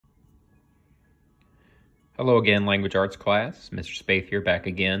Hello again, Language Arts class. Mr. Spaeth here, back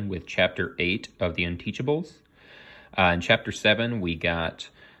again with Chapter 8 of the Unteachables. In Chapter 7, we got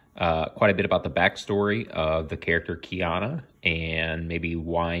quite a bit about the backstory of the character Kiana and maybe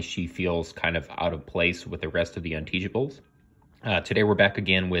why she feels kind of out of place with the rest of the Unteachables. Today we're back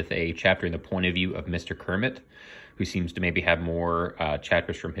again with a chapter in the point of view of Mr. Kermit, who seems to maybe have more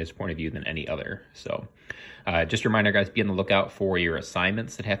chapters from his point of view than any other. So just a reminder, guys, be on the lookout for your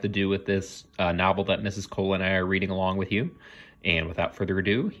assignments that have to do with this novel that Mrs. Cole and I are reading along with you. And without further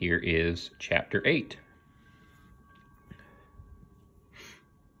ado, here is Chapter 8.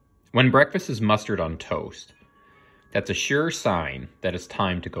 When breakfast is mustard on toast, that's a sure sign that it's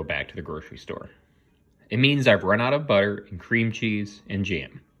time to go back to the grocery store. It means I've run out of butter and cream cheese and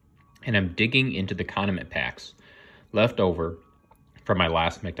jam, and I'm digging into the condiment packs left over from my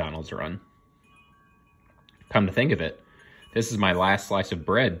last McDonald's run. Come to think of it, this is my last slice of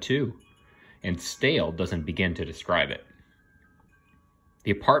bread, too, and stale doesn't begin to describe it.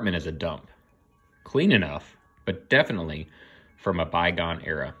 The apartment is a dump. Clean enough, but definitely from a bygone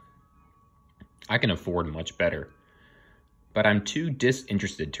era. I can afford much better, but I'm too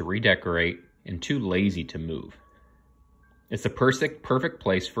disinterested to redecorate and too lazy to move. It's the perfect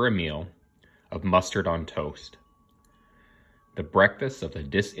place for a meal of mustard on toast. The breakfast of the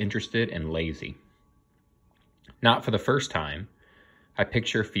disinterested and lazy. Not for the first time, I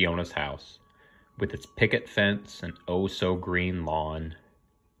picture Fiona's house, with its picket fence and oh-so-green lawn.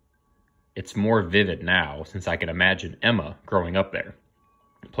 It's more vivid now, since I can imagine Emma growing up there,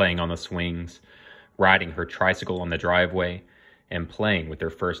 playing on the swings, riding her tricycle on the driveway, and playing with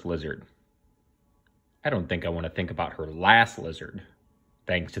her first lizard. I don't think I want to think about her last lizard,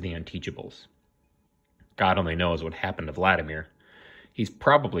 thanks to the Unteachables. God only knows what happened to Vladimir. He's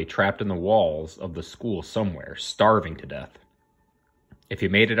probably trapped in the walls of the school somewhere, starving to death. If he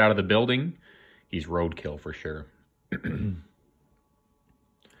made it out of the building, he's roadkill for sure.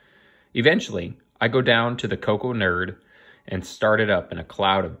 Eventually, I go down to the Cocoa Nerd and start it up in a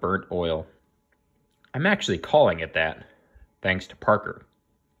cloud of burnt oil. I'm actually calling it that, thanks to Parker.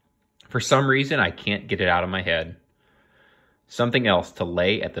 For some reason, I can't get it out of my head. Something else to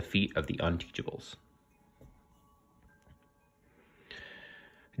lay at the feet of the Unteachables.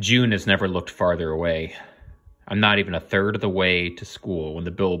 June has never looked farther away. I'm not even a third of the way to school when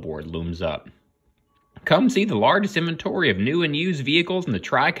the billboard looms up. Come see the largest inventory of new and used vehicles in the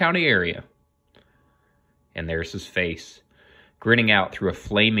Tri-County area. And there's his face, grinning out through a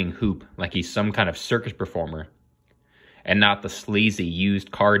flaming hoop like he's some kind of circus performer, and not the sleazy used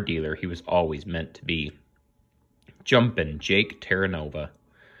car dealer he was always meant to be. Jumpin' Jake Terranova,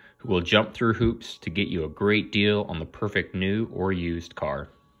 who will jump through hoops to get you a great deal on the perfect new or used car.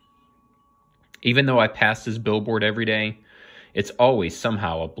 Even though I pass his billboard every day, it's always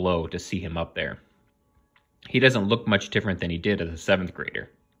somehow a blow to see him up there. He doesn't look much different than he did as a 7th grader.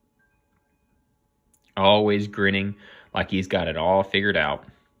 Always grinning like he's got it all figured out.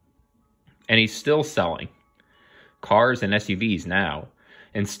 And he's still selling cars and SUVs now,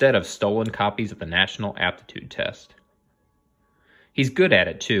 instead of stolen copies of the National Aptitude Test. He's good at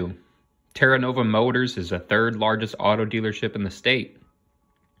it, too. Terranova Motors is the 3rd largest auto dealership in the state.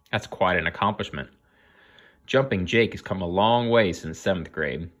 That's quite an accomplishment. Jumping Jake has come a long way since 7th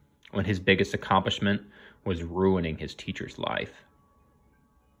grade, when his biggest accomplishment was ruining his teacher's life.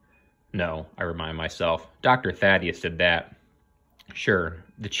 No, I remind myself, Dr. Thaddeus did that. Sure,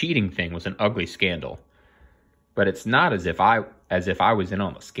 the cheating thing was an ugly scandal, but it's not as if I was in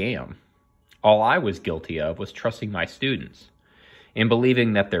on the scam. All I was guilty of was trusting my students and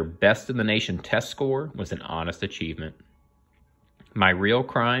believing that their best in the nation test score was an honest achievement. My real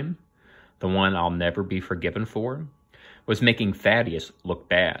crime, the one I'll never be forgiven for, was making Thaddeus look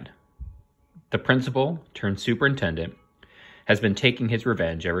bad. The principal, turned superintendent, has been taking his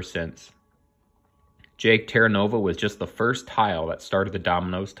revenge ever since. Jake Terranova was just the first tile that started the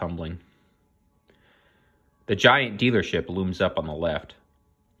dominoes tumbling. The giant dealership looms up on the left.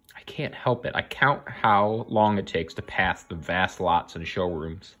 I can't help it. I count how long it takes to pass the vast lots and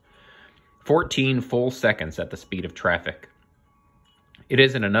showrooms. 14 full seconds at the speed of traffic. It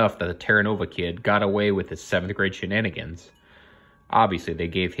isn't enough that the Terranova kid got away with his 7th grade shenanigans. Obviously, they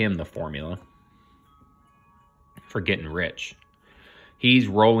gave him the formula for getting rich. He's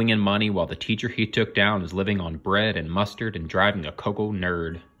rolling in money while the teacher he took down is living on bread and mustard and driving a Cocoa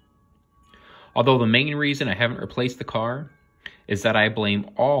Nerd. Although the main reason I haven't replaced the car is that I blame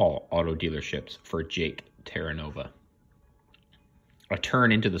all auto dealerships for Jake Terranova. A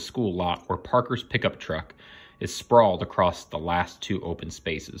turn into the school lot where Parker's pickup truck is sprawled across the last 2 open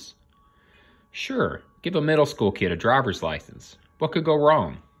spaces. Sure, give a middle school kid a driver's license. What could go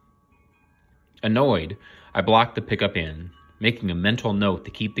wrong? Annoyed, I blocked the pickup in, making a mental note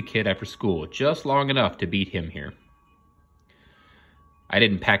to keep the kid after school just long enough to beat him here. I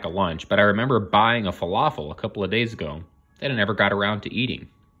didn't pack a lunch, but I remember buying a falafel a couple of days ago that I never got around to eating.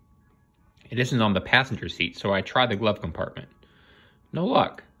 It isn't on the passenger seat, so I tried the glove compartment. No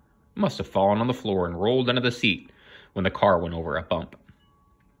luck. It must have fallen on the floor and rolled under the seat when the car went over a bump.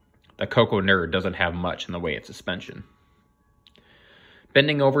 The Coco Nerd doesn't have much in the way of suspension.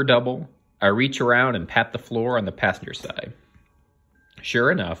 Bending over double, I reach around and pat the floor on the passenger side.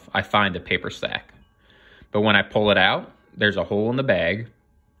 Sure enough, I find the paper sack. But when I pull it out, there's a hole in the bag,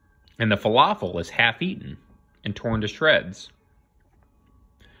 and the falafel is half eaten and torn to shreds.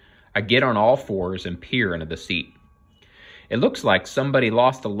 I get on all fours and peer into the seat. It looks like somebody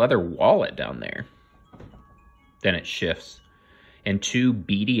lost a leather wallet down there. Then it shifts, and two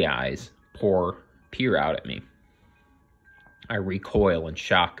beady eyes peer out at me. I recoil in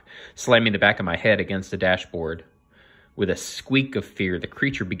shock, slamming the back of my head against the dashboard. With a squeak of fear, the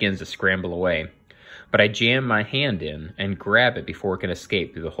creature begins to scramble away, but I jam my hand in and grab it before it can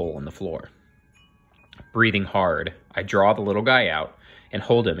escape through the hole in the floor. Breathing hard, I draw the little guy out and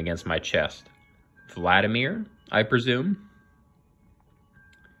hold him against my chest. Vladimir, I presume?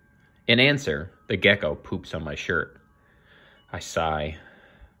 In answer, the gecko poops on my shirt. I sigh,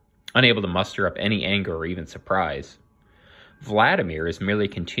 unable to muster up any anger or even surprise. Vladimir is merely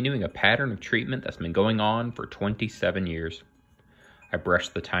continuing a pattern of treatment that's been going on for 27 years. I brush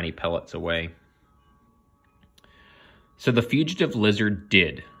the tiny pellets away. So the fugitive lizard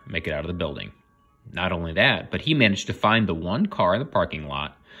did make it out of the building. Not only that, but he managed to find the one car in the parking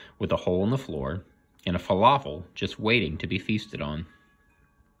lot with a hole in the floor and a falafel just waiting to be feasted on.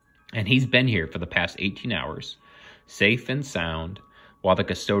 And he's been here for the past 18 hours, safe and sound, while the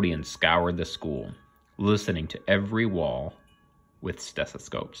custodians scoured the school, listening to every wall with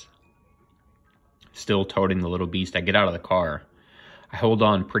stethoscopes. Still toting the little beast, I get out of the car. I hold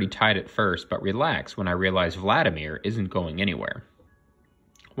on pretty tight at first, but relax when I realize Vladimir isn't going anywhere.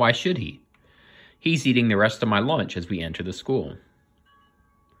 Why should he? He's eating the rest of my lunch as we enter the school.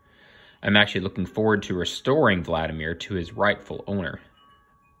 I'm actually looking forward to restoring Vladimir to his rightful owner.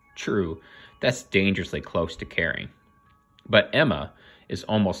 True, that's dangerously close to caring. But Emma is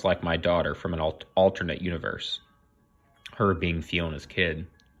almost like my daughter from an alternate universe. Her being Fiona's kid.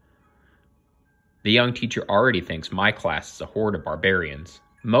 The young teacher already thinks my class is a horde of barbarians,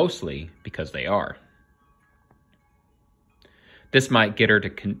 mostly because they are. This might get her to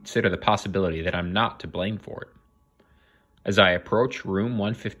consider the possibility that I'm not to blame for it. As I approach room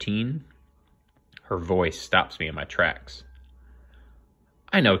 115, her voice stops me in my tracks.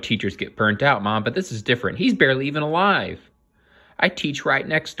 I know teachers get burnt out, Mom, but this is different. He's barely even alive. I teach right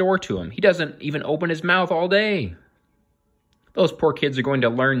next door to him. He doesn't even open his mouth all day. Those poor kids are going to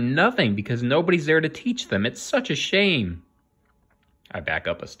learn nothing because nobody's there to teach them. It's such a shame. I back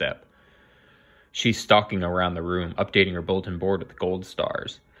up a step. She's stalking around the room, updating her bulletin board with gold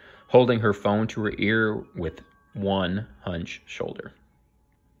stars, holding her phone to her ear with one hunched shoulder.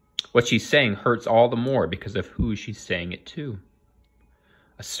 What she's saying hurts all the more because of who she's saying it to.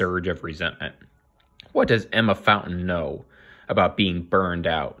 A surge of resentment. What does Emma Fountain know about being burned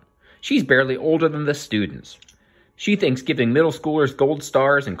out? She's barely older than the students. She thinks giving middle schoolers gold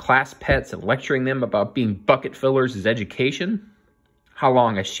stars and class pets and lecturing them about being bucket fillers is education? How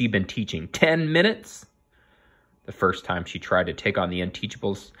long has she been teaching? 10 minutes? The first time she tried to take on the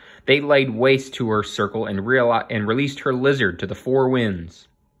Unteachables, they laid waste to her circle and released her lizard to the four winds.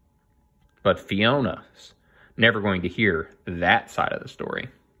 But Fiona's never going to hear that side of the story.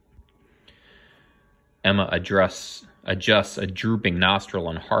 Emma adjusts a drooping nostril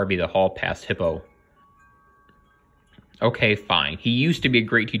on Harvey the hall-pass hippo. Okay, fine. He used to be a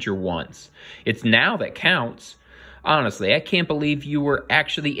great teacher once. It's now that counts. Honestly, I can't believe you were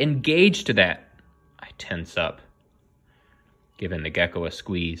actually engaged to that. I tense up, giving the gecko a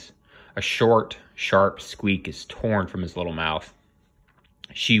squeeze. A short, sharp squeak is torn from his little mouth.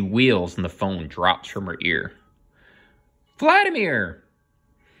 She wheels and the phone drops from her ear. Vladimir!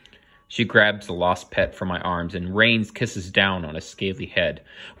 She grabs the lost pet from my arms and rains kisses down on his scaly head.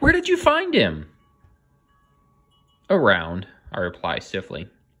 Where did you find him? Around, I reply stiffly.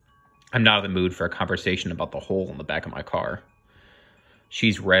 I'm not in the mood for a conversation about the hole in the back of my car.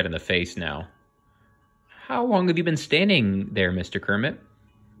 She's red in the face now. How long have you been standing there, Mr. Kermit?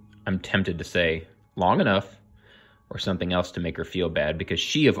 I'm tempted to say, long enough, or something else to make her feel bad, because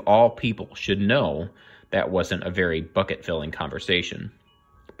she, of all people, should know that wasn't a very bucket-filling conversation.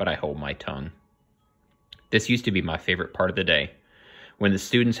 But I hold my tongue. This used to be my favorite part of the day, when the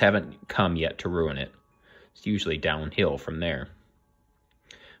students haven't come yet to ruin it. It's usually downhill from there.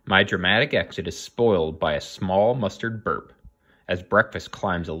 My dramatic exit is spoiled by a small mustard burp as breakfast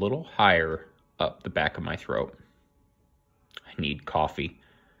climbs a little higher up the back of my throat. I need coffee.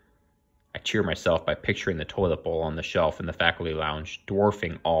 I cheer myself by picturing the toilet bowl on the shelf in the faculty lounge,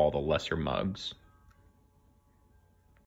 dwarfing all the lesser mugs.